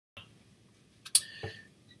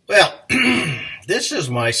Well, this is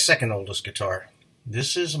my second oldest guitar.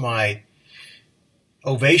 This is my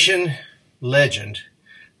Ovation Legend.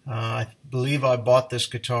 I believe I bought this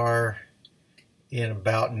guitar in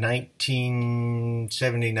about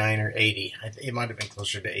 1979 or 80. It might have been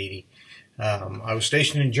closer to 80. I was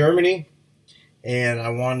stationed in Germany, and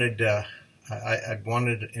I'd wanted an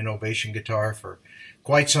Ovation guitar for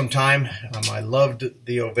quite some time. I loved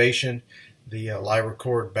the Ovation, the lyra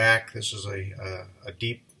cord back. This is a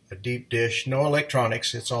deep dish, no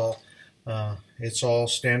electronics. It's all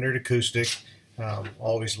standard acoustic.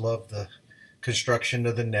 Always loved the construction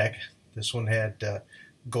of the neck. This one had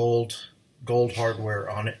gold hardware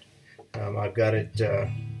on it. I've got it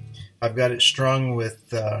strung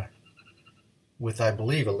with I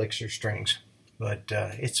believe elixir strings. But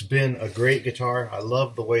it's been a great guitar. I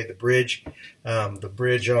love the way the bridge on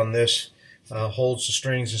this holds the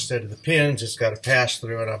strings instead of the pins. It's got a pass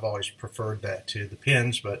through, and I've always preferred that to the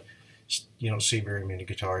pins, but you don't see very many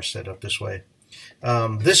guitars set up this way.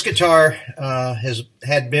 This guitar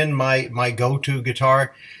had been my go-to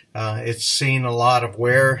guitar. It's seen a lot of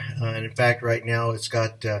wear, and in fact right now it's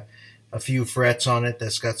got a few frets on it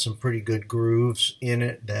that's got some pretty good grooves in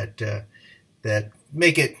it that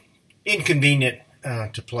make it inconvenient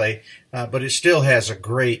to play, but it still has a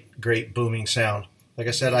great booming sound. Like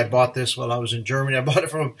I said, I bought this while I was in Germany. I bought it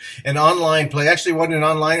from an online play. Actually, it wasn't an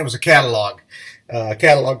online. It was a catalog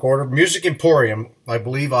order. Music Emporium, I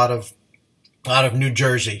believe, out of New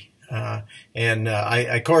Jersey. And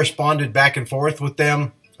I corresponded back and forth with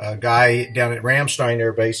them. A guy down at Ramstein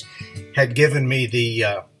Air Base had given me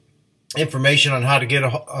the information on how to get a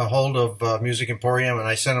hold of Music Emporium, and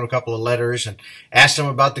I sent him a couple of letters and asked him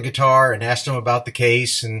about the guitar and asked him about the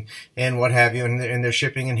case and what have you, and their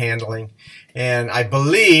shipping and handling. And I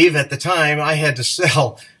believe at the time I had to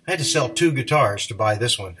sell 2 guitars to buy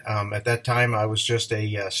this one. At that time I was just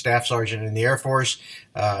a staff sergeant in the Air Force.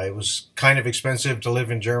 It was kind of expensive to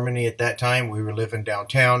live in Germany at that time. We were living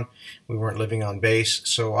downtown. We weren't living on base,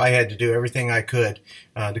 so I had to do everything I could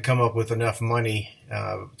to come up with enough money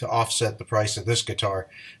to offset the price of this guitar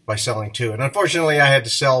by selling 2. And unfortunately I had to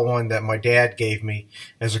sell one that my dad gave me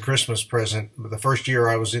as a Christmas present the first year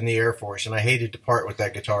I was in the Air Force, and I hated to part with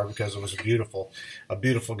that guitar because it was a beautiful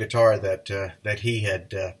guitar that he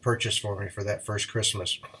had purchased for me for that first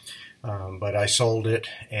Christmas. But I sold it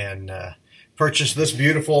and purchased this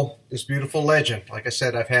beautiful Legend. Like I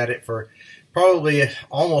said, I've had it for probably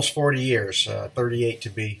almost 40 years, 38 to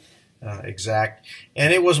be exact.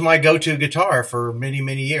 And it was my go-to guitar for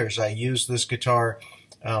many years. I used this guitar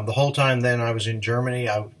the whole time then I was in Germany.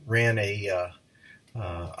 I ran a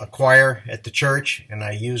choir at the church, and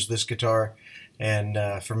I used this guitar. And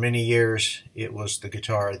for many years, it was the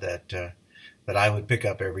guitar that I would pick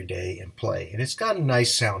up every day and play. And it's got a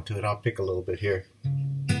nice sound to it. I'll pick a little bit here.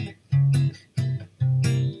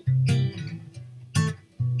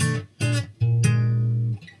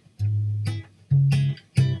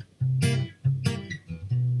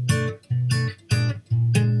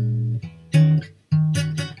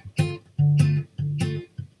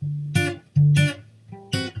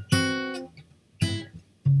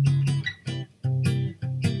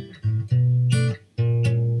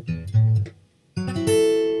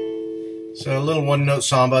 So a little one-note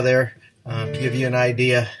samba there to give you an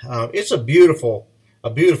idea. It's a beautiful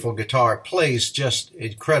guitar. It plays just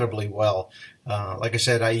incredibly well. Like I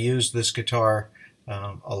said, I use this guitar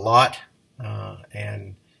a lot,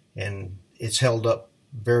 and it's held up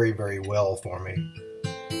very well for me.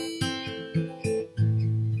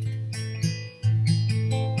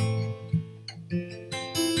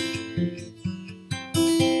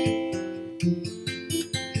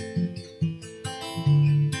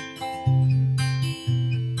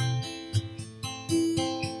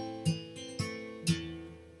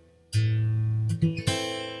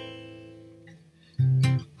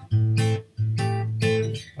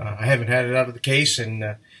 I haven't had it out of the case in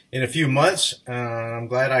a few months. I'm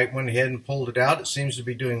glad I went ahead and pulled it out. It seems to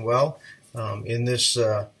be doing well. In this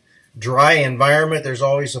dry environment, there's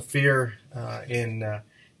always a fear in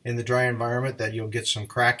the dry environment that you'll get some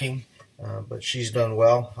cracking, but she's done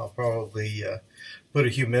well. I'll probably put a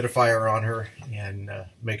humidifier on her and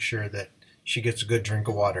make sure that she gets a good drink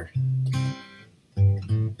of water.